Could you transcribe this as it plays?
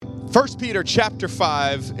1 Peter chapter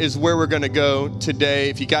 5 is where we're going to go today.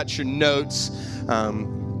 If you got your notes,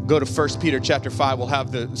 go to 1 Peter chapter 5. We'll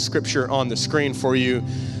have the scripture on the screen for you.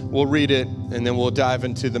 We'll read it, and then we'll dive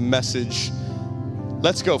into the message.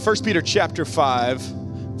 Let's go. 1 Peter chapter 5,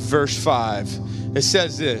 verse 5. It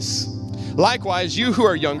says this: "Likewise, you who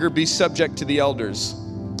are younger, be subject to the elders.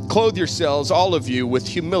 Clothe yourselves, all of you, with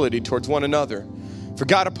humility towards one another. For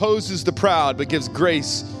God opposes the proud, but gives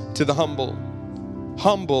grace to the humble.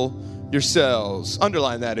 Humble yourselves."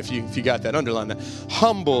 Underline that if you got that. Underline that.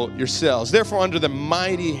 Humble yourselves, therefore, under the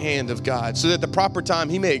mighty hand of God, so that at the proper time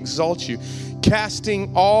he may exalt you,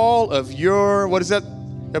 casting all of your, what is that?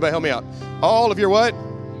 Everybody help me out. All of your what?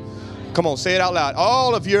 Come on, say it out loud.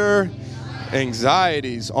 All of your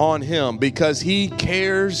anxieties on him, because he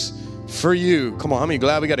cares for you. Come on, how many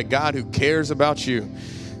glad we got a God who cares about you?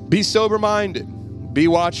 Be sober-minded. Be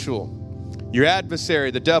watchful. Your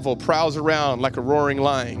adversary, the devil, prowls around like a roaring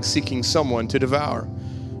lion, seeking someone to devour.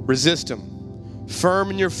 Resist him.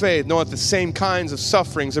 Firm in your faith, knowing that the same kinds of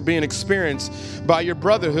sufferings are being experienced by your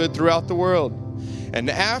brotherhood throughout the world. And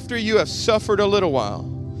after you have suffered a little while,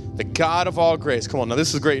 the God of all grace, come on, now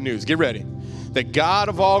this is great news. Get ready. The God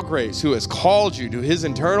of all grace, who has called you to his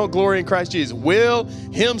eternal glory in Christ Jesus, will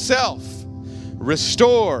himself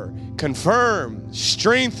restore, confirm,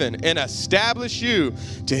 strengthen, and establish you.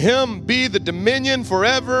 To him be the dominion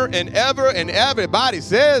forever and ever. And everybody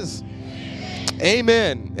says,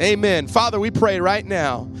 amen. Amen. Father, we pray right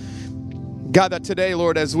now, God, that today,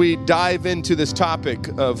 Lord, as we dive into this topic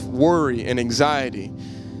of worry and anxiety,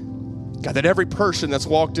 God, that every person that's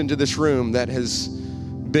walked into this room that has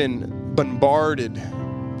been bombarded,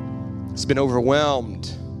 has been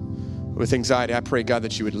overwhelmed with anxiety, I pray, God,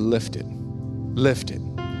 that you would lift it. Lift it.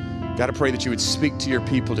 God, I pray that you would speak to your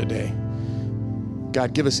people today.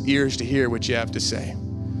 God, give us ears to hear what you have to say.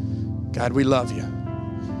 God, we love you.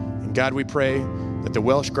 And God, we pray that the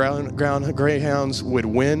Welsh Ground Greyhounds would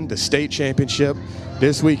win the state championship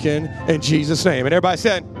this weekend in Jesus' name. And everybody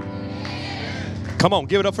said, come on,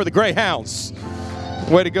 give it up for the Greyhounds.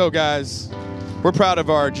 Way to go, guys. We're proud of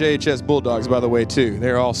our JHS Bulldogs, by the way, too.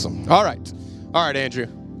 They're awesome. All right. All right, Andrew.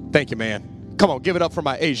 Thank you, man. Come on, give it up for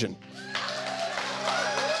my Asian.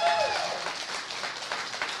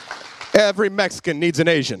 Every Mexican needs an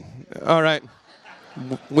Asian. All right.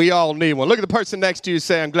 We all need one. Look at the person next to you and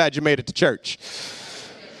say, I'm glad you made it to church.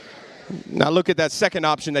 Now look at that second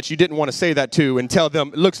option that you didn't want to say that to and tell them,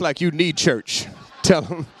 it looks like you need church. Tell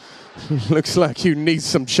them, looks like you need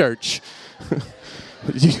some church.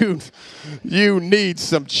 You need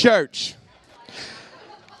some church.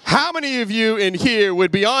 How many of you in here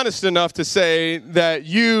would be honest enough to say that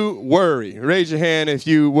you worry? Raise your hand if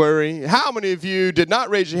you worry. How many of you did not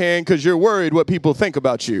raise your hand because you're worried what people think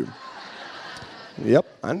about you? Yep,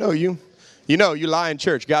 I know you. You know, you lie in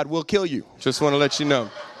church, God will kill you. Just want to let you know.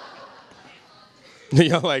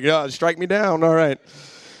 You're like, oh, strike me down. All right.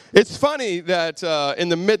 It's funny that in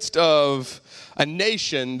the midst of a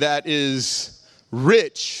nation that is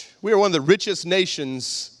rich, we are one of the richest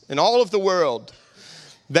nations in all of the world,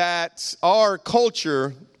 that our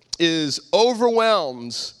culture is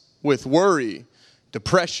overwhelmed with worry,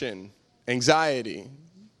 depression, anxiety.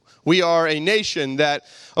 We are a nation that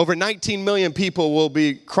over 19 million people will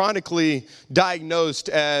be chronically diagnosed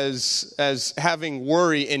as having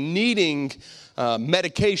worry and needing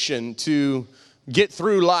medication to get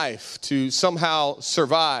through life, to somehow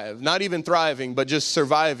survive. Not even thriving, but just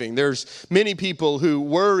surviving. There's many people who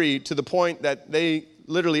worry to the point that they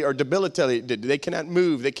literally are debilitated. They cannot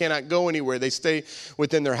move. They cannot go anywhere. They stay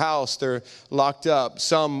within their house. They're locked up.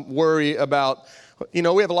 Some worry about, we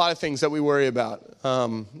have a lot of things that we worry about.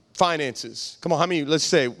 Finances. Come on, how many, let's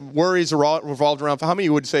say, worries are revolved around, how many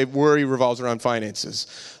would say worry revolves around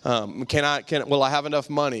finances? Will I have enough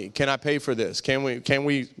money? Can I pay for this? Can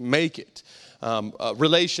we make it?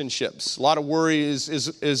 Relationships. A lot of worry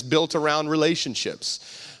is built around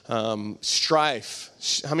relationships.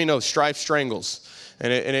 Strife. How many know strife strangles?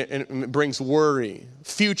 And it brings worry.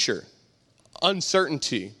 Future.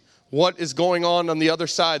 Uncertainty. What is going on the other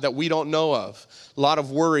side that we don't know of? A lot of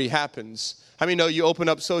worry happens. How many know you open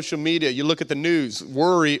up social media, you look at the news,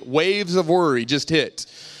 worry, waves of worry just hit.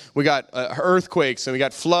 We got earthquakes, and we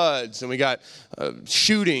got floods, and we got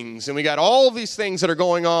shootings, and we got all of these things that are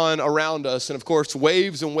going on around us. And of course,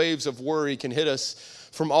 waves and waves of worry can hit us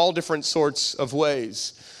from all different sorts of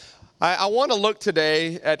ways. I want to look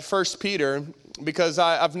today at 1 Peter because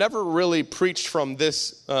I've never really preached from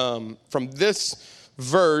this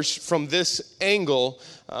verse from this angle.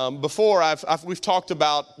 Before, we've talked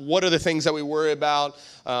about what are the things that we worry about,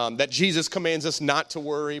 that Jesus commands us not to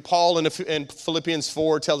worry. Paul in Philippians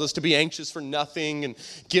 4 tells us to be anxious for nothing and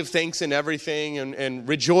give thanks in everything and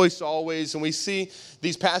rejoice always. And we see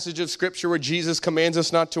these passages of Scripture where Jesus commands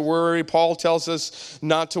us not to worry. Paul tells us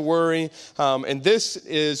not to worry. And this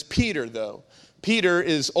is Peter, though. Peter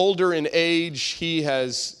is older in age. He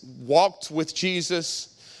has walked with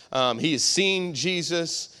Jesus. He has seen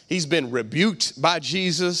Jesus. He's been rebuked by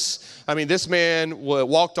Jesus. I mean, this man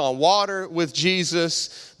walked on water with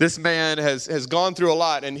Jesus. This man has gone through a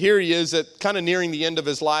lot. And here he is at kind of nearing the end of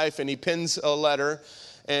his life, and he pens a letter,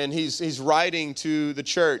 and he's writing to the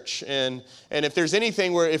church. And if there's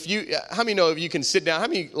anything where how many know if you can sit down, how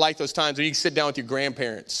many like those times where you can sit down with your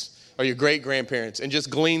grandparents or your great-grandparents and just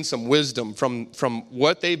glean some wisdom from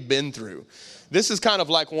what they've been through? This is kind of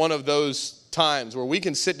like one of those times where we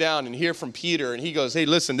can sit down and hear from Peter, and he goes, hey,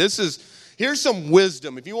 listen, here's some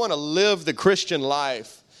wisdom. If you want to live the Christian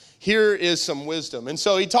life, here is some wisdom. And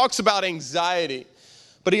so he talks about anxiety,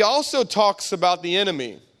 but he also talks about the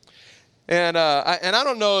enemy. And I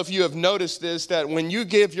don't know if you have noticed this, that when you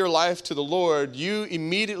give your life to the Lord, you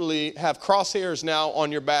immediately have crosshairs now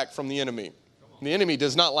on your back from the enemy. The enemy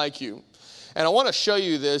does not like you. And I want to show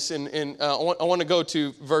you this, and I want to go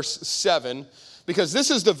to verse 7, because this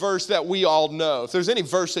is the verse that we all know. If there's any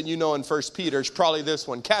verse that you know in 1 Peter, it's probably this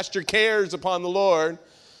one. Cast your cares upon the Lord,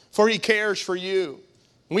 for he cares for you.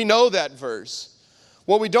 We know that verse.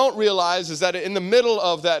 What we don't realize is that in the middle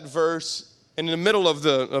of that verse, in the middle of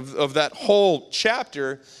that whole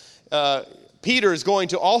chapter, Peter is going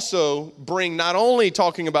to also bring not only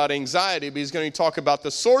talking about anxiety, but he's going to talk about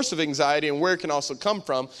the source of anxiety and where it can also come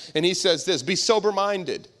from. And he says this, be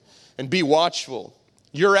sober-minded and be watchful.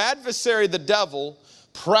 Your adversary, the devil,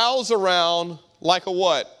 prowls around like a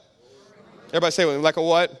what? Everybody say it with me. Like a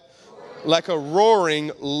what? Like a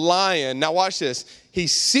roaring lion. Now watch this.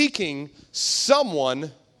 He's seeking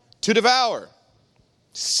someone to devour.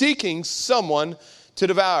 Seeking someone to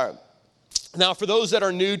devour. Now, for those that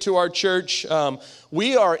are new to our church,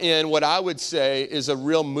 we are in what I would say is a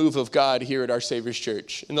real move of God here at Our Savior's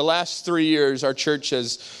Church. In the last 3 years, our church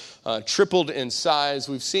has tripled in size.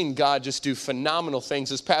 We've seen God just do phenomenal things.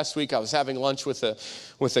 This past week, I was having lunch with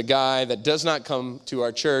a guy that does not come to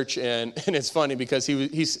our church, and it's funny because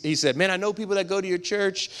he said, man, I know people that go to your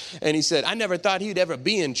church, and he said, I never thought he'd ever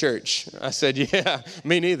be in church. I said, yeah,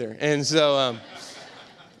 me neither. And so...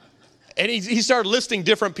 And he started listing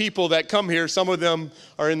different people that come here. Some of them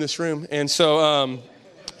are in this room. And so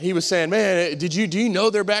he was saying, man, do you know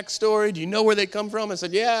their backstory? Do you know where they come from? I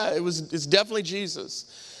said, yeah, it's definitely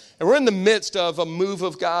Jesus. And we're in the midst of a move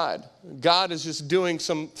of God. God is just doing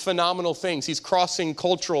some phenomenal things. He's crossing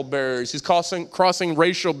cultural barriers. He's crossing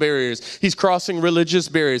racial barriers. He's crossing religious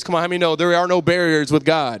barriers. Come on, how many know there are no barriers with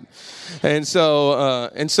God? And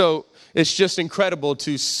so it's just incredible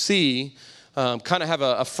to see kind of have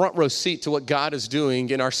a front row seat to what God is doing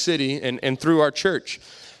in our city and through our church.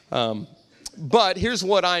 But here's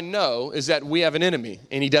what I know is that we have an enemy,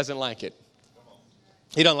 and he doesn't like it.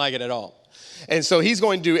 He doesn't like it at all. And so he's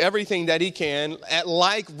going to do everything that he can,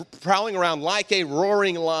 prowling around like a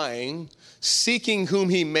roaring lion, seeking whom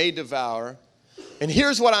he may devour. And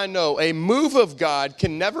here's what I know. A move of God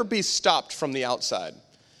can never be stopped from the outside.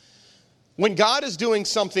 When God is doing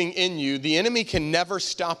something in you, the enemy can never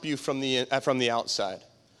stop you from the outside.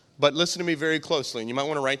 But listen to me very closely, and you might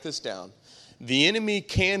want to write this down. The enemy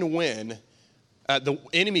can win. The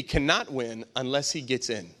enemy cannot win unless he gets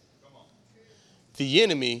in. The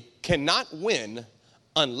enemy cannot win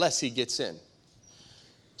unless he gets in.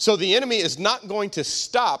 So the enemy is not going to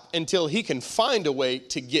stop until he can find a way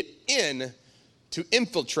to get in to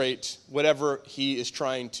infiltrate whatever he is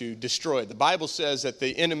trying to destroy. The Bible says that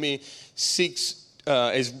the enemy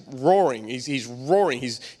is roaring. He's roaring.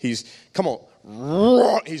 He's come on,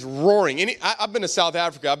 roar. He's roaring. I've been to South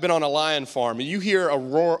Africa. I've been on a lion farm. And you hear a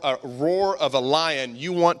roar of a lion,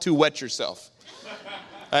 you want to wet yourself.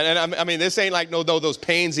 And I mean, this ain't like those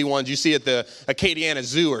pansy ones you see at the Acadiana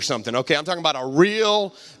Zoo or something, okay? I'm talking about a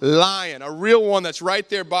real lion, a real one that's right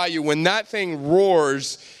there by you. When that thing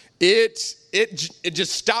roars, it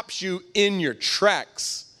just stops you in your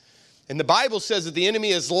tracks. And the Bible says that the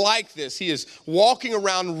enemy is like this. He is walking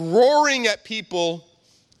around roaring at people.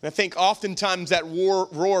 And I think oftentimes that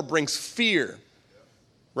roar brings fear,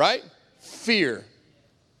 right? Fear.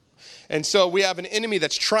 And so we have an enemy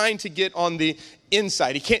that's trying to get on the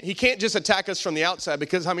inside. He can't just attack us from the outside,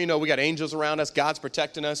 because how many know we got angels around us? God's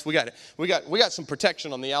protecting us. We got some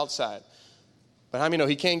protection on the outside. But how many know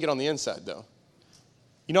he can get on the inside though?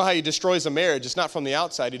 You know how he destroys a marriage? It's not from the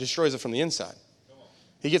outside. He destroys it from the inside.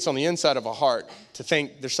 He gets on the inside of a heart to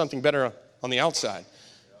think there's something better on the outside.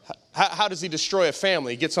 How does he destroy a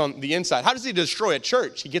family? He gets on the inside. How does he destroy a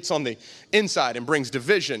church? He gets on the inside and brings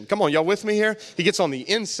division. Come on, y'all with me here? He gets on the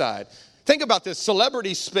inside. Think about this.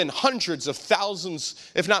 Celebrities spend hundreds of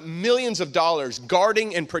thousands, if not millions of dollars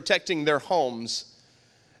guarding and protecting their homes.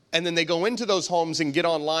 And then they go into those homes and get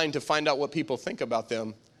online to find out what people think about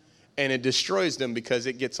them. And it destroys them because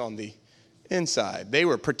it gets on the inside. They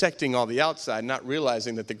were protecting all the outside, not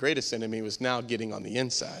realizing that the greatest enemy was now getting on the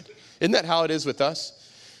inside. Isn't that how it is with us?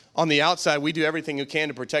 On the outside, we do everything we can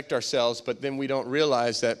to protect ourselves, but then we don't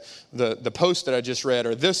realize that the post that I just read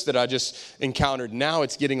or this that I just encountered, now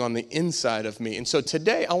it's getting on the inside of me. And so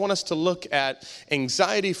today, I want us to look at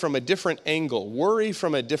anxiety from a different angle, worry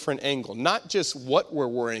from a different angle, not just what we're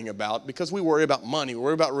worrying about, because we worry about money, we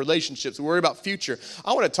worry about relationships, we worry about future.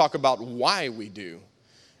 I want to talk about why we do.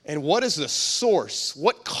 And what is the source?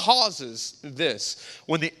 What causes this?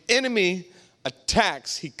 When the enemy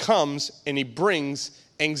attacks, he comes and he brings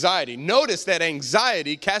anxiety. Notice that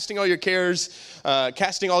anxiety, casting all your cares,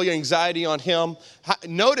 casting all your anxiety on him.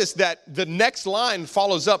 Notice that the next line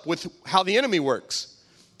follows up with how the enemy works.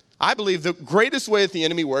 I believe the greatest way that the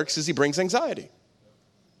enemy works is he brings anxiety.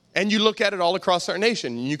 And you look at it all across our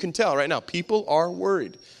nation, and you can tell right now, people are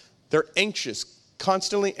worried. They're anxious,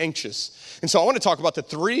 constantly anxious. And so I want to talk about the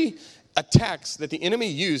 3 attacks that the enemy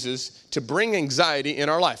uses to bring anxiety in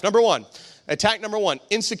our life. Attack number one,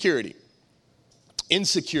 insecurity.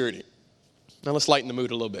 Insecurity. Now let's lighten the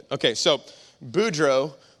mood a little bit. Okay, so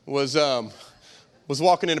Boudreaux was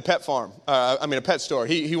walking in a pet store.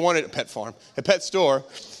 He wanted a pet farm. A pet store,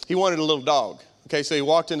 he wanted a little dog. Okay, so he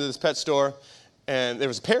walked into this pet store, and there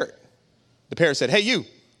was a parrot. The parrot said, "Hey, you."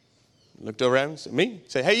 Looked over at him, said, "Me?" He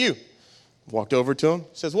said, "Hey, you." Walked over to him,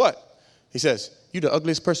 says, "What?" He says, "You the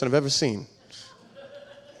ugliest person I've ever seen."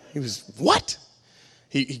 He was, "What?"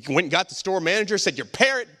 He went and got the store manager, said, "Your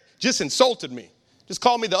parrot just insulted me. Just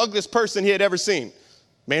called me the ugliest person he had ever seen."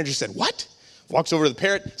 Manager said, "What?" Walks over to the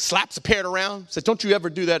parrot, slaps the parrot around, says, "Don't you ever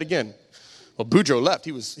do that again." Well, Boudreaux left.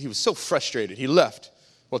 He was so frustrated. He left.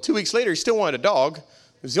 Well, 2 weeks later, he still wanted a dog.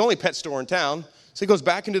 It was the only pet store in town. So he goes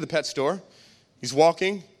back into the pet store. He's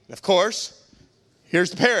walking. And of course,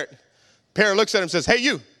 here's the parrot. Parrot looks at him and says, "Hey,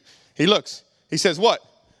 you." He looks. He says, "What?"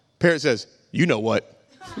 Parrot says, "You know what."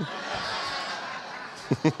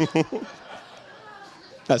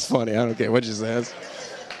 That's funny. I don't care what you say.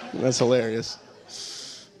 That's hilarious.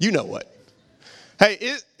 You know what?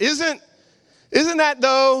 Hey, isn't that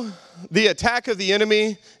though the attack of the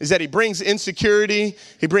enemy is that he brings insecurity,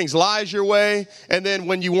 he brings lies your way, and then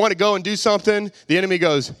when you want to go and do something, the enemy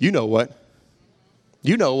goes, "You know what?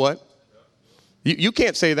 You know what? You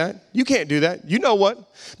can't say that. You can't do that. You know what?"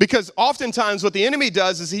 Because oftentimes what the enemy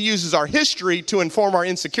does is he uses our history to inform our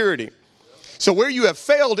insecurity. So where you have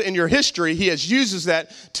failed in your history, he uses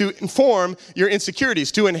that to inform your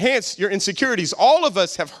insecurities, to enhance your insecurities. All of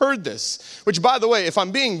us have heard this, which, by the way, if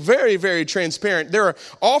I'm being very, very transparent, there are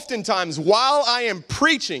oftentimes while I am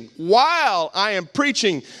preaching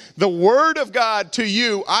the word of God to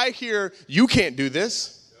you, I hear, "You can't do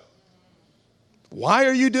this. Why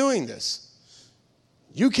are you doing this?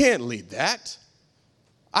 You can't lead that."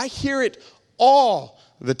 I hear it all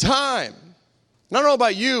the time. I don't know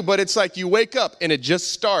about you, but it's like you wake up and it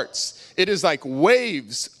just starts. It is like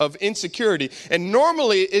waves of insecurity. And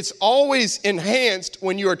normally it's always enhanced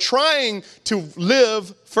when you are trying to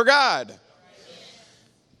live for God.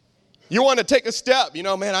 You want to take a step.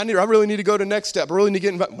 Man, I really need to go to the next step. I really need to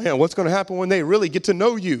get involved. Man, what's going to happen when they really get to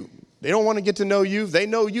know you? They don't want to get to know you. If they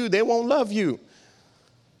know you, they won't love you.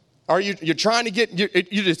 Or you're trying to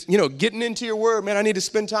you're just, getting into your word. Man, I need to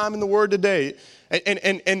spend time in the word today.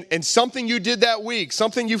 And something you did that week,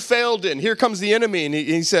 something you failed in, here comes the enemy, and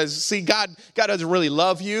he says, "See, God doesn't really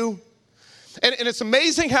love you." And it's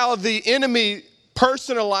amazing how the enemy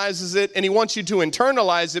personalizes it, and he wants you to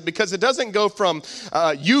internalize it, because it doesn't go from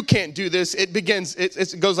you can't do this.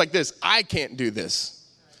 It goes like this: I can't do this.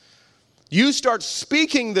 You start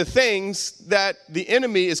speaking the things that the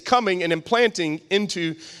enemy is coming and implanting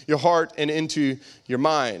into your heart and into your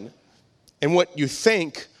mind. And what you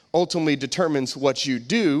think ultimately determines what you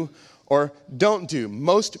do or don't do.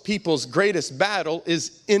 Most people's greatest battle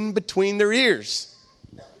is in between their ears.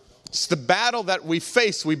 It's the battle that we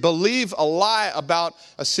face. We believe a lie about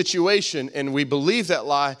a situation, and we believe that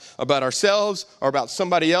lie about ourselves or about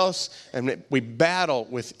somebody else, and we battle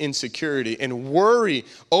with insecurity. And worry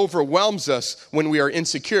overwhelms us when we are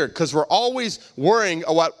insecure, because we're always worrying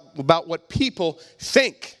about what people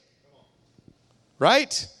think.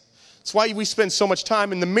 Right? That's why we spend so much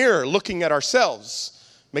time in the mirror looking at ourselves.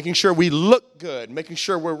 making sure we look good, making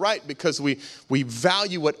sure we're right because we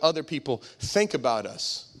value what other people think about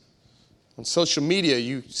us. On social media,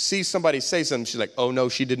 you see somebody say something, she's like, oh no,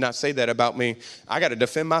 she did not say that about me. I got to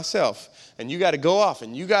defend myself. And you got to go off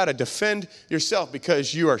and you got to defend yourself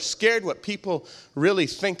because you are scared what people really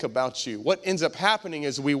think about you. What ends up happening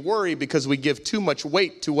is we worry because we give too much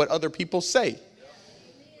weight to what other people say.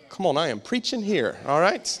 Come on, I am preaching here, all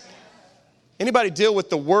right? Anybody deal with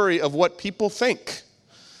the worry of what people think?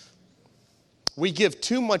 We give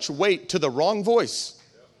too much weight to the wrong voice.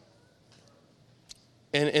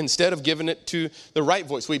 And instead of giving it to the right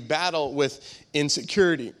voice, we battle with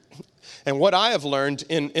insecurity. And what I have learned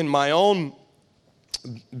in my own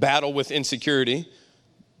battle with insecurity,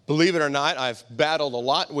 believe it or not, I've battled a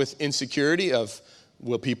lot with insecurity of,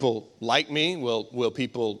 will people like me? Will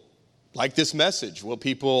people like this message? Will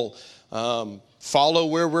people follow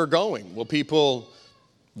where we're going? Will people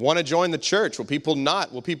want to join the church? Will people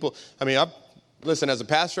not? Will people, listen, as a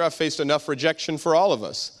pastor, I've faced enough rejection for all of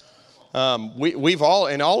us. We've all,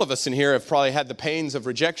 and all of us in here have probably had the pains of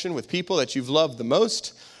rejection with people that you've loved the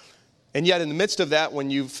most. And yet in the midst of that, when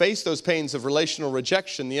you face those pains of relational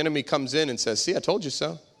rejection, the enemy comes in and says, see, I told you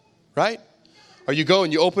so, right? Or you go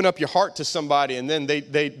and you open up your heart to somebody and then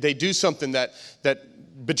they do something that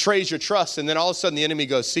betrays your trust. And then all of a sudden the enemy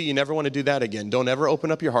goes, see, you never want to do that again. Don't ever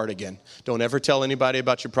open up your heart again. Don't ever tell anybody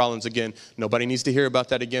about your problems again. Nobody needs to hear about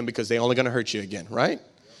that again because they're only going to hurt you again, right?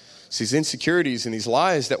 It's these insecurities and these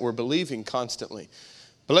lies that we're believing constantly.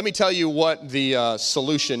 But let me tell you what the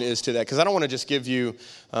solution is to that, because I don't want to just give you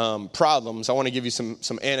problems. I want to give you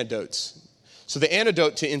some antidotes. So the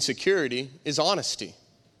antidote to insecurity is honesty.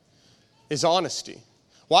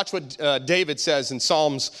 Watch what David says in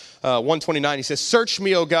Psalms 129. He says, search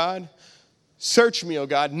me, O God. Search me, O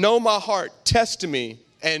God. Know my heart. Test me.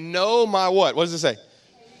 And know my what? What does it say?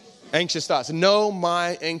 Anxious thoughts. Know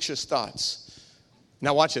my anxious thoughts.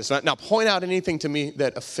 Now watch this. Now point out anything to me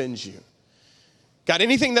that offends you. God,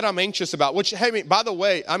 anything that I'm anxious about, which, hey, by the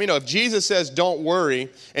way, I mean, if Jesus says don't worry,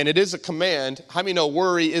 and it is a command, how many know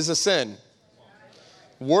worry is a sin?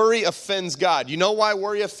 Worry offends God. You know why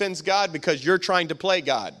worry offends God? Because you're trying to play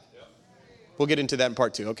God. We'll get into that in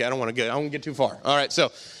part 2. Okay, I don't want to get too far. All right,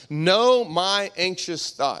 so know my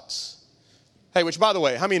anxious thoughts. Hey, which, by the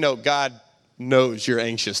way, how many know God knows your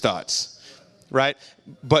anxious thoughts, right?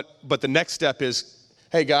 But the next step is,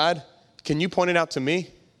 hey, God, can you point it out to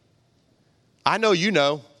me? I know you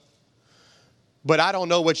know, but I don't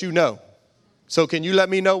know what you know. So can you let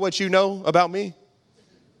me know what you know about me?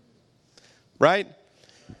 Right?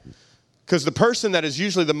 Because the person that is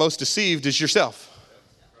usually the most deceived is yourself.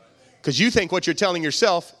 Because you think what you're telling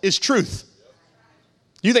yourself is truth.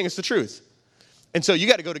 You think it's the truth. And so you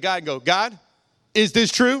got to go to God and go, God, is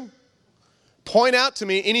this true? Point out to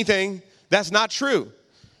me anything that's not true.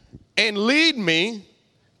 And lead me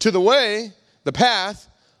to the way, the path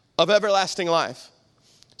of everlasting life.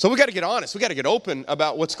 So we got to get honest. We got to get open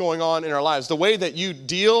about what's going on in our lives. The way that you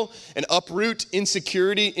deal and uproot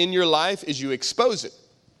insecurity in your life is you expose it.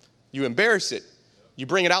 You embarrass it. You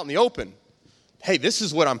bring it out in the open. Hey, this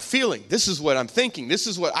is what I'm feeling. This is what I'm thinking. This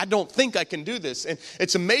is what I don't think I can do this. And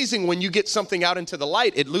it's amazing when you get something out into the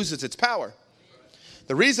light, it loses its power.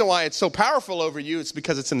 The reason why it's so powerful over you is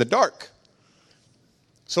because it's in the dark.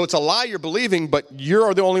 So it's a lie you're believing, but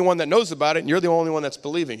you're the only one that knows about it, and you're the only one that's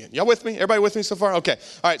believing it. Y'all with me? Everybody with me so far? Okay.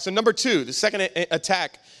 All right, so number 2, the second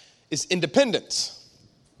attack is independence.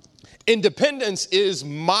 Independence is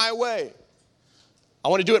my way. I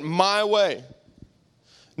want to do it my way.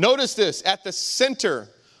 Notice this, at the center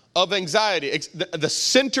of anxiety, the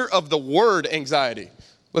center of the word anxiety.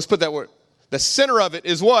 Let's put that word. The center of it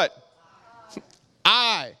is what?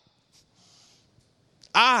 I.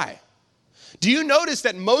 Do you notice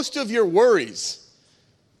that most of your worries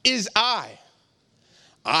is I?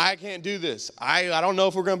 I can't do this. I don't know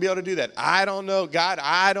if we're going to be able to do that. I don't know. God,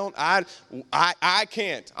 I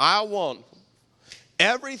can't. I won't.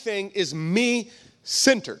 Everything is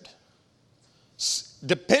me-centered.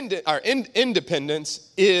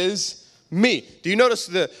 Independence is me. Do you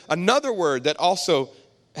notice another word that also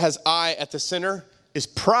has I at the center is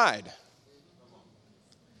pride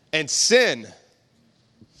and sin.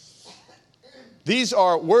 These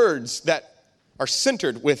are words that are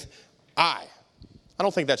centered with I. I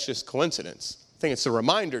don't think that's just coincidence. I think it's a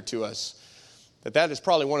reminder to us that is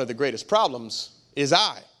probably one of the greatest problems is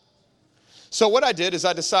I. So what I did is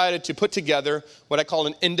I decided to put together what I call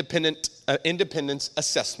an independence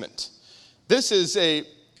assessment. This is a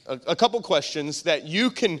couple questions that you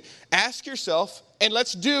can ask yourself, and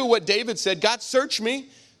let's do what David said. God, search me,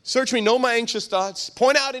 know my anxious thoughts,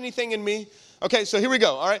 point out anything in me Okay, so here we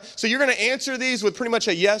go. All right, so you're going to answer these with pretty much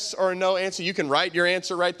a yes or a no answer. You can write your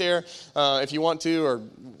answer right there if you want to, or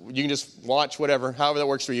you can just watch, whatever, however that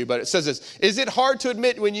works for you. But it says this: is it hard to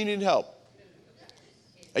admit when you need help?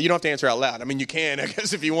 You don't have to answer out loud. I mean, you can, I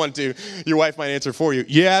guess, if you want to. Your wife might answer for you.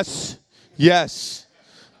 Yes, yes,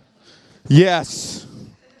 yes.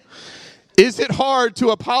 Is it hard to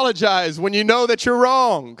apologize when you know that you're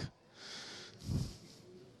wrong?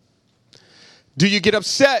 Do you get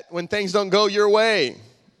upset when things don't go your way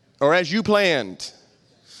or as you planned?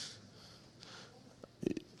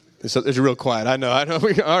 It's real quiet. I know. All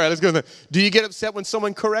right, let's go. Do you get upset when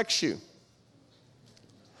someone corrects you?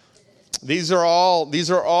 These are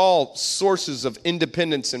all sources of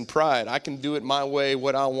independence and pride. I can do it my way,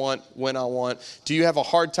 what I want, when I want. Do you have a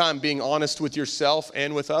hard time being honest with yourself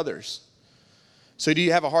and with others? So do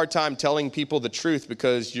you have a hard time telling people the truth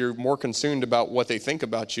because you're more concerned about what they think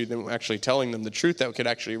about you than actually telling them the truth that could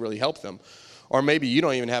actually really help them? Or maybe you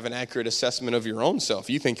don't even have an accurate assessment of your own self.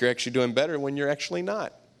 You think you're actually doing better when you're actually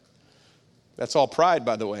not. That's all pride,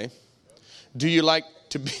 by the way. Do you like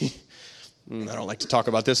to be... I don't like to talk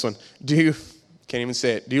about this one. Can't even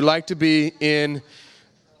say it. Do you like to be in...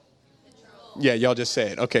 Control. Yeah, y'all just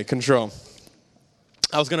say it. Okay, control.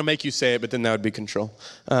 I was going to make you say it, but then that would be control.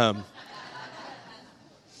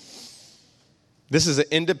 This is an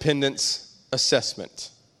independence assessment.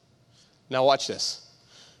 Now watch this.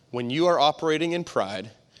 When you are operating in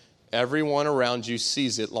pride, everyone around you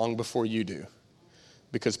sees it long before you do,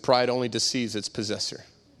 because pride only deceives its possessor.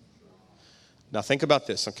 Now think about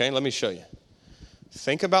this, okay? Let me show you.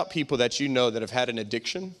 Think about people that you know that have had an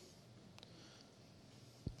addiction,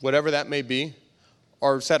 whatever that may be,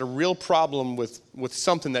 or has had a real problem with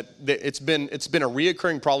something that it's been a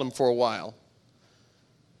reoccurring problem for a while.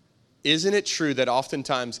 Isn't it true that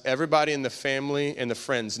oftentimes everybody in the family and the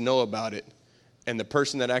friends know about it, and the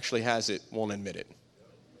person that actually has it won't admit it?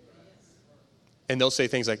 And they'll say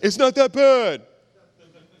things like, "It's not that bad."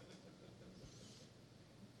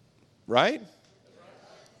 Right?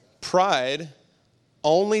 Pride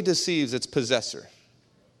only deceives its possessor.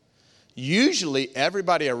 Usually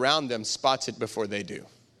everybody around them spots it before they do.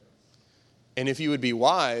 And if you would be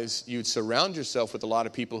wise, you'd surround yourself with a lot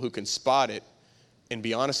of people who can spot it and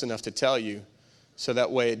be honest enough to tell you, so that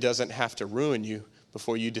way it doesn't have to ruin you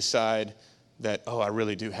before you decide that, oh, I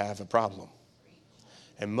really do have a problem.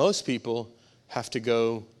 And most people have to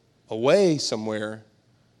go away somewhere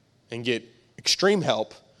and get extreme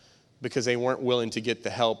help because they weren't willing to get the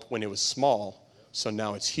help when it was small, so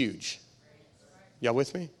now it's huge. Y'all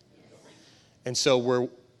with me? And so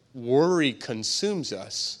worry consumes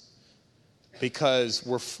us because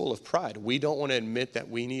we're full of pride. We don't want to admit that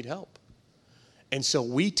we need help. And so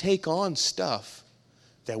we take on stuff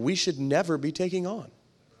that we should never be taking on.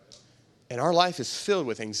 And our life is filled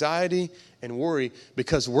with anxiety and worry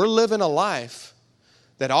because we're living a life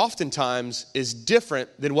that oftentimes is different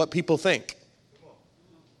than what people think.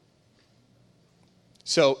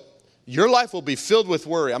 So your life will be filled with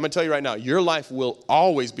worry. I'm going to tell you right now, your life will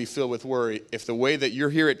always be filled with worry. If the way that you're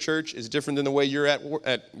here at church is different than the way you're at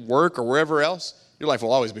work or wherever else, your life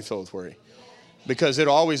will always be filled with worry. Because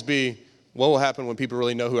it'll always be, what will happen when people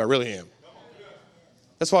really know who I really am?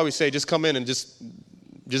 That's why we say just come in and just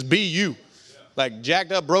be you. Like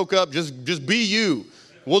jacked up, broke up, just be you.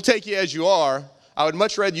 We'll take you as you are. I would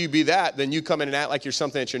much rather you be that than you come in and act like you're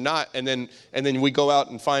something that you're not, and then we go out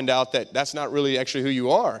and find out that that's not really actually who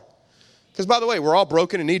you are. Because, by the way, we're all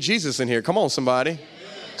broken and need Jesus in here. Come on, somebody.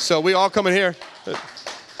 So we all come in here.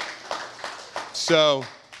 So,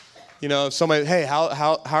 if somebody, hey,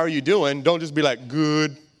 how are you doing? Don't just be like,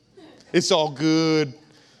 good. It's all good.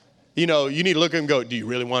 You need to look at them and go, do you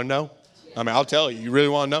really want to know? I mean, I'll tell you. You really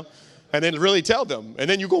want to know? And then really tell them. And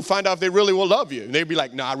then you go find out if they really will love you. And they'd be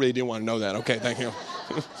like, no, I really didn't want to know that. Okay, thank you.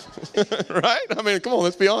 Right? I mean, come on,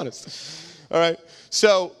 let's be honest. All right.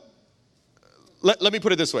 So let me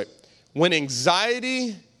put it this way. When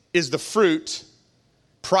anxiety is the fruit,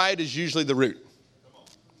 pride is usually the root.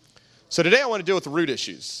 So today I want to deal with the root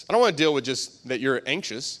issues. I don't want to deal with just that you're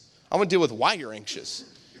anxious. I want to deal with why you're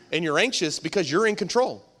anxious. And you're anxious because you're in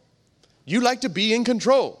control. You like to be in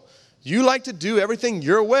control. You like to do everything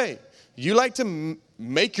your way. You like to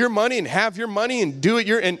make your money and have your money and do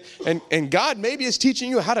it and God maybe is teaching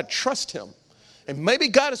you how to trust him. And maybe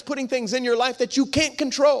God is putting things in your life that you can't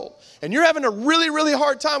control. And you're having a really, really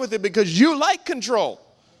hard time with it because you like control.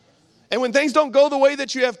 And when things don't go the way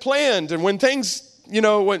that you have planned, and when things,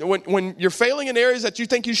 when you're failing in areas that you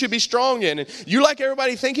think you should be strong in, and you like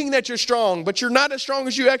everybody thinking that you're strong, but you're not as strong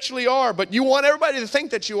as you actually are, but you want everybody to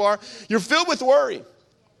think that you are, you're filled with worry.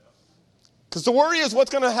 Because the worry is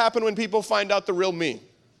what's going to happen when people find out the real me.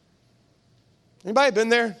 Anybody been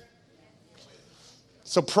there?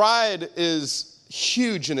 So pride is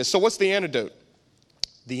huge in this. So what's the antidote?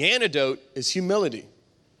 The antidote is humility.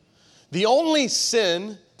 The only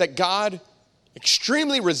sin that God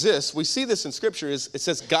extremely resists, we see this in Scripture, is it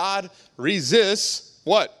says God resists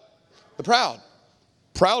what? The proud.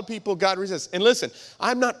 Proud people, God resists. And listen,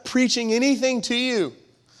 I'm not preaching anything to you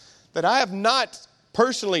that I have not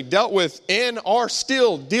personally dealt with and are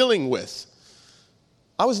still dealing with.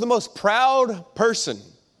 I was the most proud person.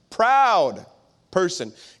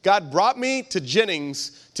 God brought me to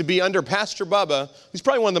Jennings to be under Pastor Bubba, who's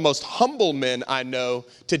probably one of the most humble men I know,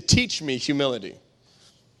 to teach me humility.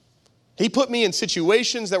 He put me in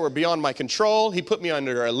situations that were beyond my control. He put me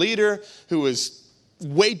under a leader who was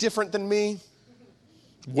way different than me.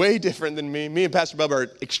 Way different than me. Me and Pastor Bubba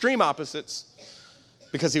are extreme opposites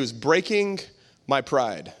because he was breaking my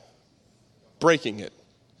pride. Breaking it.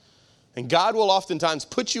 And God will oftentimes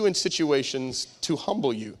put you in situations to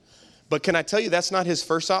humble you. But can I tell you that's not his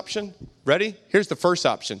first option? Ready? Here's the first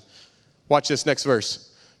option. Watch this next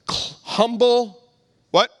verse. Humble,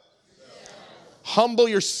 what? Humble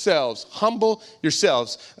yourselves. Humble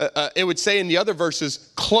yourselves. It would say in the other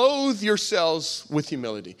verses, clothe yourselves with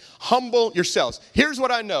humility. Humble yourselves. Here's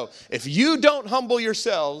what I know. If you don't humble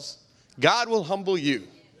yourselves, God will humble you.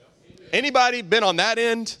 Anybody been on that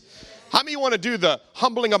end? How many want to do the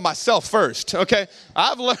humbling of myself first? Okay.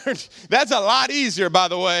 I've learned that's a lot easier, by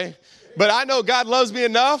the way. But I know God loves me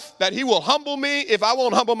enough that he will humble me if I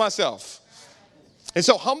won't humble myself. And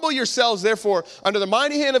so humble yourselves, therefore, under the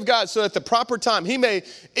mighty hand of God, so at the proper time he may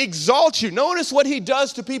exalt you. Notice what he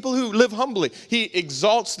does to people who live humbly. He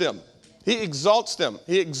exalts them. He exalts them.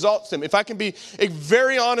 He exalts them. If I can be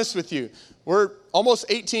very honest with you, we're almost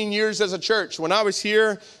 18 years as a church. When I was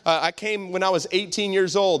here, I came when I was 18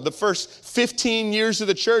 years old. The first 15 years of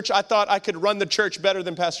the church, I thought I could run the church better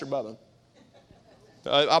than Pastor Bubba.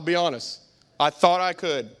 I'll be honest. I thought I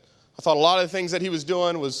could. I thought a lot of the things that he was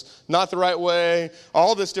doing was not the right way.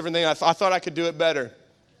 All this different thing. I thought I could do it better.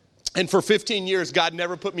 And for 15 years, God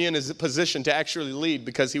never put me in a position to actually lead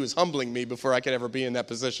because he was humbling me before I could ever be in that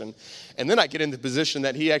position. And then I get in the position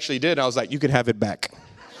that he actually did. And I was like, you can have it back.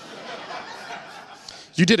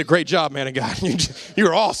 You did a great job, man of God.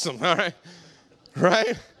 You're awesome, all right?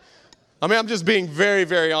 Right? I mean, I'm just being very,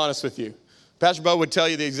 very honest with you. Pastor Bo would tell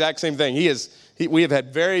you the exact same thing. We have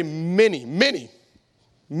had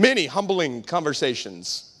many humbling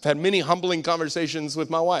conversations. I've had many humbling conversations with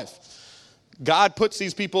my wife. God puts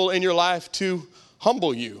these people in your life to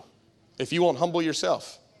humble you if you won't humble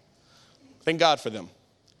yourself. Thank God for them.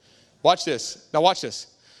 Watch this. Now watch this.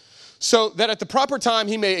 So that at the proper time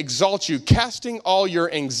he may exalt you, casting all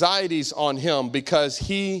your anxieties on him because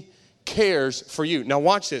he cares for you. Now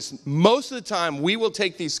watch this. Most of the time we will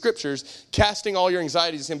take these scriptures, casting all your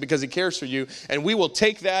anxieties on him because he cares for you, and we will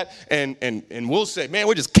take that and we'll say, man,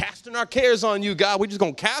 we're just casting our cares on you, God. We're just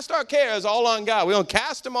going to cast our cares all on God. We're going to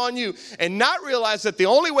cast them on you and not realize that the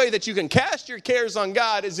only way that you can cast your cares on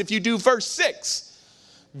God is if you do verse 6.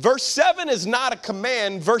 Verse 7 is not a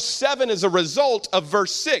command. Verse 7 is a result of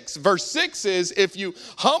verse 6. Verse 6 is, if you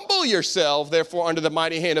humble yourself, therefore, under the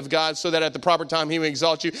mighty hand of God, so that at the proper time he may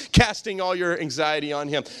exalt you, casting all your anxiety on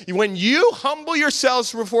him. When you humble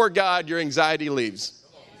yourselves before God, your anxiety leaves.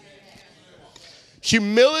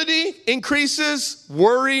 Humility increases,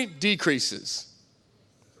 worry decreases.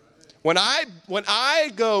 When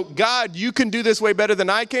I go, God, you can do this way better than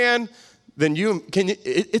I can, then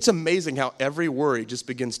it's amazing how every worry just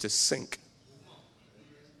begins to sink.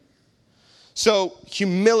 So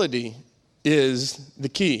humility is the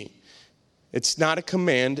key. It's not a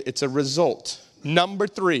command, it's a result. Number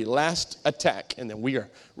 3, last attack, and then we are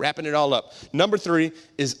wrapping it all up. Number 3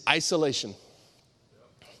 is isolation.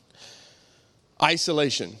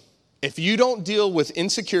 Isolation. If you don't deal with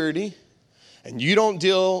insecurity and you don't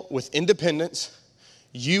deal with independence,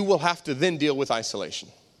 you will have to then deal with isolation.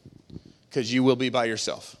 Because you will be by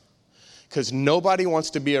yourself. Because nobody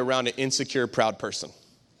wants to be around an insecure, proud person.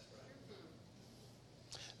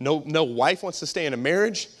 No wife wants to stay in a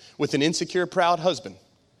marriage with an insecure, proud husband.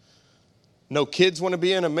 No kids want to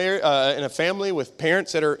be in a family with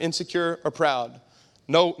parents that are insecure or proud.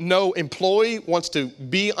 No employee wants to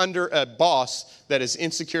be under a boss that is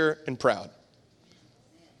insecure and proud.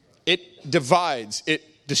 It divides,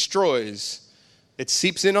 it destroys. It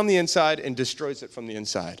seeps in on the inside and destroys it from the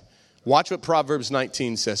inside. Watch what Proverbs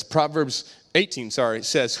 18 says,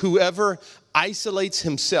 whoever isolates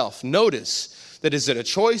himself, notice that is it a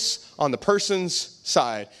choice on the person's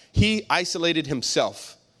side. He isolated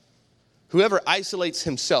himself. Whoever isolates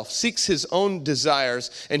himself seeks his own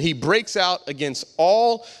desires, and he breaks out against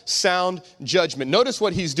all sound judgment. Notice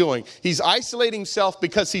what he's doing. He's isolating himself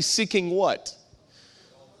because he's seeking what?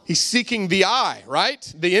 He's seeking the I, right?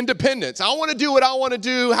 The independence. I want to do what I want to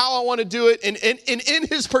do, how I want to do it. And in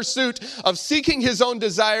his pursuit of seeking his own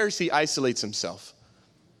desires, he isolates himself.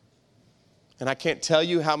 And I can't tell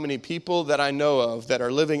you how many people that I know of that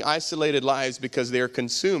are living isolated lives because they are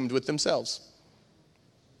consumed with themselves.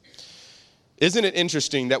 Isn't it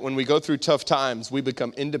interesting that when we go through tough times, we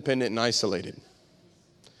become independent and isolated?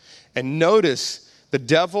 And notice, the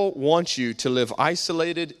devil wants you to live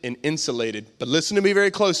isolated and insulated. But listen to me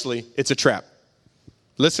very closely, it's a trap.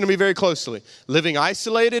 Listen to me very closely. Living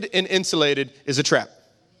isolated and insulated is a trap.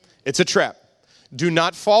 It's a trap. Do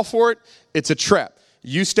not fall for it. It's a trap.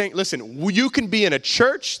 Listen, you can be in a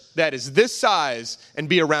church that is this size and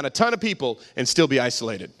be around a ton of people and still be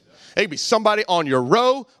isolated. There could be somebody on your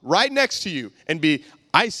row right next to you and be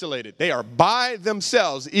isolated. They are by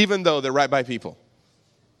themselves, even though they're right by people.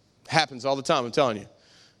 Happens all the time, I'm telling you.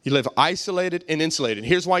 You live isolated and insulated.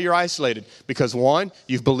 Here's why you're isolated. Because one,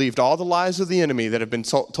 you've believed all the lies of the enemy that have been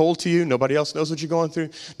told to you. Nobody else knows what you're going through.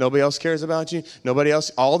 Nobody else cares about you. Nobody else,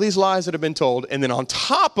 all these lies that have been told. And then on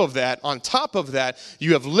top of that,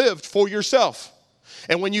 you have lived for yourself.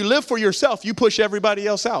 And when you live for yourself, you push everybody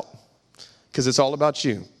else out. Because it's all about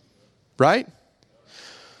you. Right?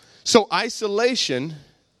 So isolation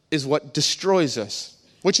is what destroys us,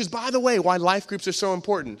 which is, by the way, why life groups are so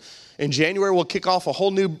important. In January, we'll kick off a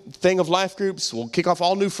whole new thing of life groups. We'll kick off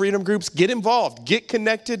all new freedom groups. Get involved. Get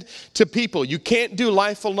connected to people. You can't do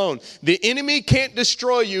life alone. The enemy can't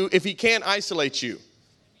destroy you if he can't isolate you.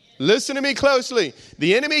 Listen to me closely.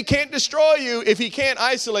 The enemy can't destroy you if he can't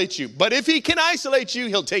isolate you. But if he can isolate you,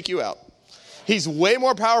 he'll take you out. He's way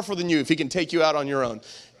more powerful than you if he can take you out on your own.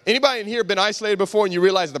 Anybody in here been isolated before and you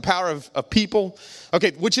realize the power of people? Okay,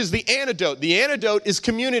 which is the antidote. The antidote is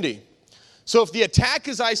community. So if the attack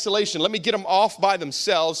is isolation, let me get them off by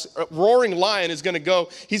themselves. A roaring lion is going to go,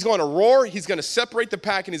 he's going to roar, he's going to separate the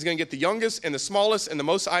pack, and he's going to get the youngest and the smallest and the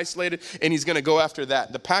most isolated, and he's going to go after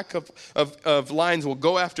that. The pack of lions will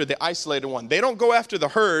go after the isolated one. They don't go after the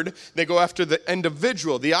herd, they go after the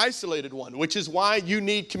individual, the isolated one, which is why you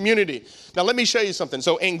need community. Now let me show you something.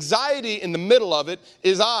 So anxiety in the middle of it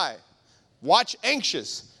is I. Watch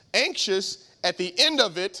anxious. Anxious at the end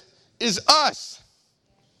of it is us.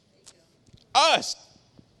 Us.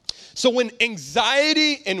 So when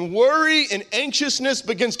anxiety and worry and anxiousness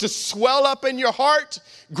begins to swell up in your heart,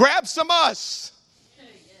 grab some us.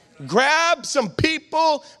 Grab some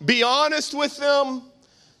people, be honest with them,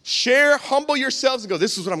 share, humble yourselves and go,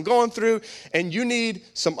 this is what I'm going through, and you need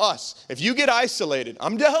some us. If you get isolated,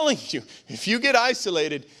 I'm telling you, if you get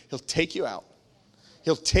isolated, he'll take you out.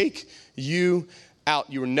 He'll take you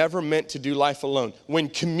out. You were never meant to do life alone. When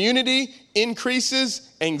community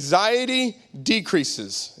increases, anxiety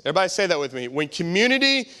decreases. Everybody say that with me. When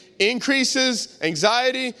community increases,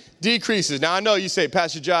 anxiety decreases. Now I know you say,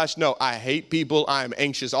 Pastor Josh, no, I hate people. I'm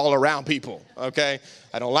anxious all around people. Okay.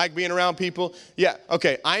 I don't like being around people. Yeah.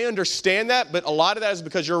 Okay. I understand that, but a lot of that is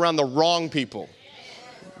because you're around the wrong people.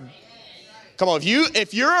 Come on.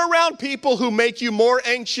 If you're around people who make you more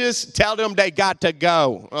anxious, tell them they got to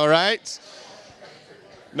go. All right.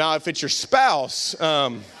 Now, if it's your spouse,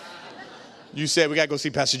 you say, we got to go see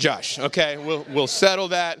Pastor Josh. Okay, we'll settle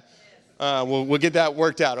that. We'll get that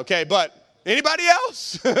worked out. Okay, but anybody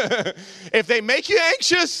else? If they make you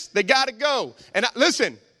anxious, they got to go. And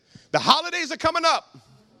listen, the holidays are coming up.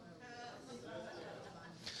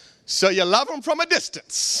 So you love them from a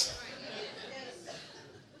distance.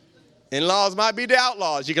 In-laws might be the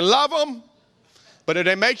outlaws. You can love them, but if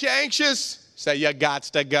they make you anxious, say you got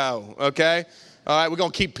to go. Okay? All right, we're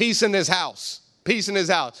going to keep peace in this house. Peace in this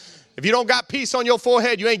house. If you don't got peace on your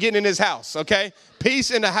forehead, you ain't getting in this house, okay? Peace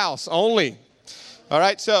in the house only. All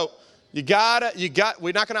right, so we're not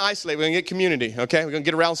going to isolate. We're going to get community, okay? We're going to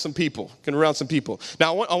get around some people.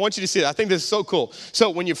 Now, I want you to see that. I think this is so cool. So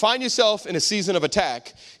when you find yourself in a season of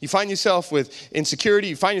attack, you find yourself with insecurity,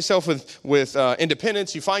 you find yourself with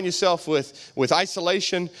independence, you find yourself with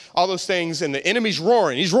isolation, all those things, and the enemy's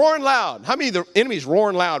roaring. He's roaring loud. How many of the enemy's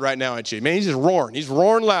roaring loud right now at you? Man, he's just roaring. He's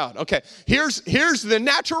roaring loud. Okay, here's the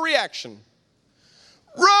natural reaction.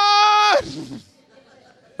 Run!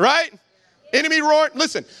 Right? Enemy roaring.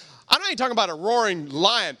 Listen. I'm not even talking about a roaring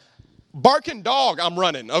lion. Barking dog, I'm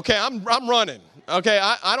running. Okay, I'm running. Okay,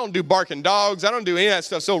 I don't do barking dogs. I don't do any of that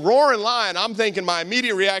stuff. So roaring lion, I'm thinking my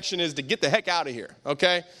immediate reaction is to get the heck out of here.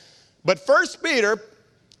 Okay, but 1 Peter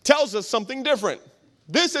tells us something different.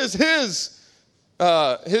 This is his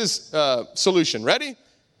solution. Ready?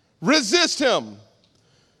 Resist him.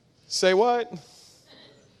 Say what?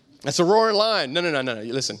 That's a roaring lion. No.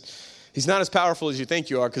 Listen, he's not as powerful as you think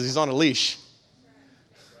you are because he's on a leash.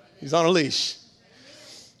 He's on a leash.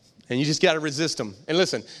 And you just got to resist him. And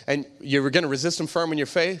listen, and you're going to resist him firm in your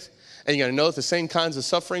faith. And you're going to know that the same kinds of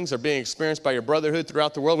sufferings are being experienced by your brotherhood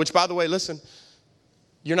throughout the world. Which, by the way, listen,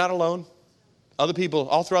 you're not alone. Other people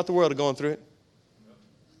all throughout the world are going through it.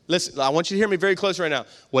 Listen, I want you to hear me very close right now.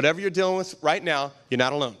 Whatever you're dealing with right now, you're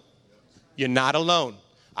not alone. You're not alone.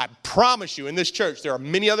 I promise you, in this church, there are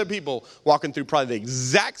many other people walking through probably the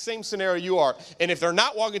exact same scenario you are. And if they're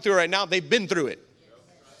not walking through it right now, they've been through it.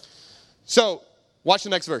 So, watch the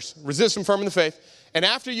next verse. Resist him firm in the faith. And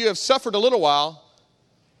after you have suffered a little while,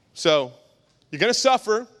 so you're going to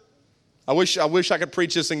suffer. I wish I could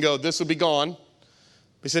preach this and go, this will be gone.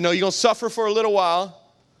 He said, no, you're going to suffer for a little while.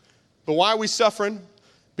 But why are we suffering?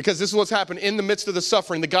 Because this is what's happened in the midst of the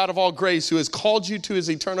suffering. The God of all grace, who has called you to his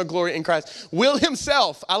eternal glory in Christ, will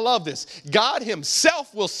himself, I love this, God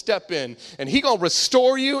himself will step in, and he's going to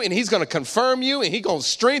restore you, and he's going to confirm you, and he's going to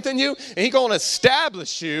strengthen you, and he's going to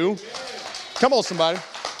establish you. Come on, somebody.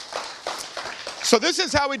 So this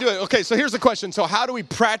is how we do it. Okay, so here's the question. So how do we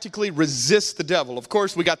practically resist the devil? Of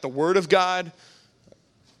course, we got the word of God.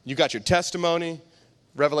 You got your testimony.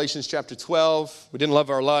 Revelations chapter 12. We didn't love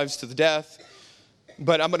our lives to the death.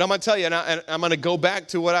 But I'm going to tell you, and I'm going to go back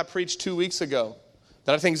to what I preached 2 weeks ago,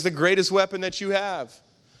 that I think is the greatest weapon that you have.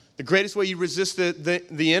 The greatest way you resist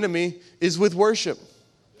the enemy is with worship.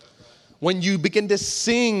 When you begin to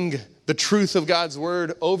sing the truth of God's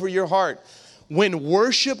word over your heart. When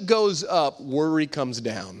worship goes up, worry comes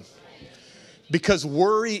down. Because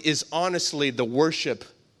worry is honestly the worship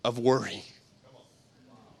of worry.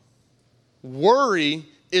 Worry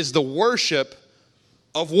is the worship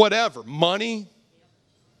of whatever. Money,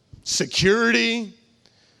 security.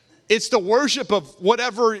 It's the worship of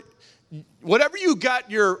whatever you got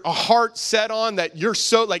your heart set on that you're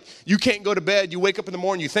so like you can't go to bed. You wake up in the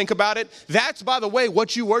morning, you think about it. That's, by the way,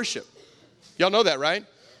 what you worship. Y'all know that, right?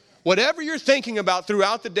 Whatever you're thinking about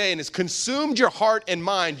throughout the day and has consumed your heart and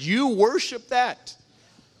mind, you worship that.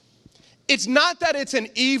 It's not that it's an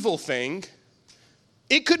evil thing.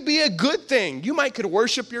 It could be a good thing. You could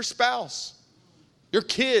worship your spouse, your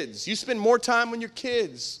kids. You spend more time with your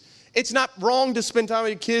kids. It's not wrong to spend time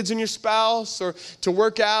with your kids and your spouse, or to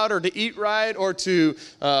work out, or to eat right, or to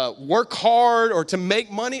work hard, or to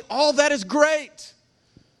make money. All that is great.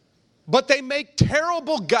 But they make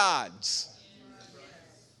terrible gods.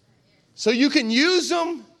 So you can use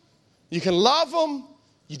them, you can love them,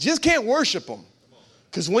 you just can't worship them.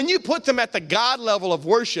 Because when you put them at the God level of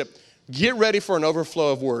worship, get ready for an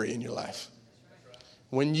overflow of worry in your life.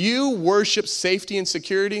 When you worship safety and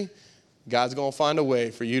security, God's going to find a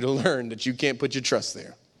way for you to learn that you can't put your trust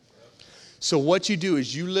there. So what you do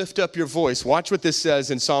is you lift up your voice. Watch what this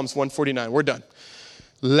says in Psalms 149. We're done.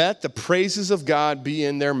 Let the praises of God be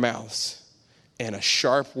in their mouths, and a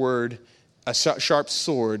sharp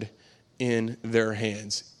sword in their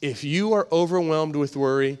hands. If you are overwhelmed with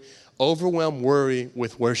worry, overwhelm worry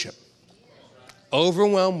with worship.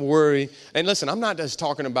 Overwhelm worry. And listen, I'm not just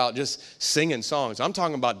talking about just singing songs. I'm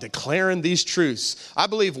talking about declaring these truths. I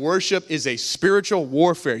believe worship is a spiritual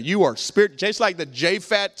warfare. You are just like the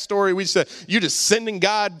Japhet story we said, you're just sending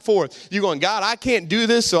God forth. You're going, God, I can't do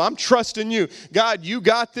this, so I'm trusting you. God, you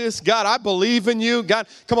got this. God, I believe in you. God,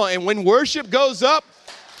 come on. And when worship goes up,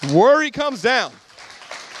 worry comes down.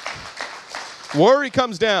 Worry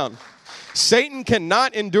comes down. Satan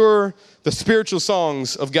cannot endure the spiritual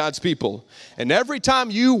songs of God's people. And every time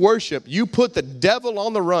you worship, you put the devil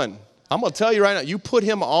on the run. I'm going to tell you right now, you put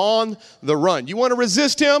him on the run. You want to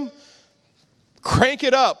resist him? Crank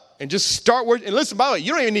it up and just start worshiping. And listen, by the way,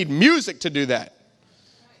 you don't even need music to do that.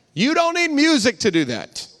 You don't need music to do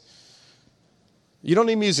that. You don't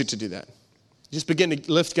need music to do that. Just begin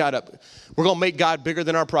to lift God up. We're going to make God bigger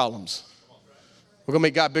than our problems. We're going to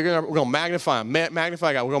make God bigger. We're going to magnify him.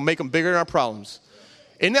 Magnify God. We're going to make him bigger than our problems.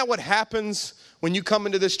 Isn't that what happens when you come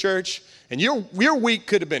into this church? And your week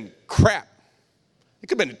could have been crap. It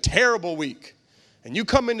could have been a terrible week. And you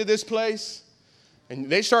come into this place, and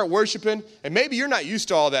they start worshiping, and maybe you're not used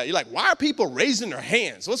to all that. You're like, why are people raising their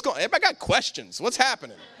hands? What's going on? Everybody got questions. What's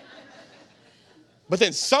happening? But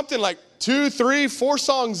then something like 2, 3, 4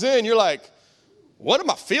 songs in, you're like, what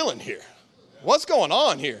am I feeling here? What's going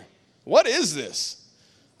on here? What is this?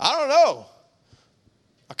 I don't know.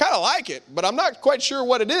 I kind of like it, but I'm not quite sure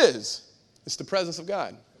what it is. It's the presence of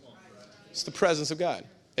God. It's the presence of God.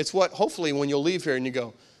 It's what, hopefully, when you'll leave here and you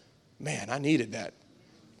go, man, I needed that.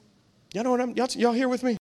 Y'all know what y'all here with me?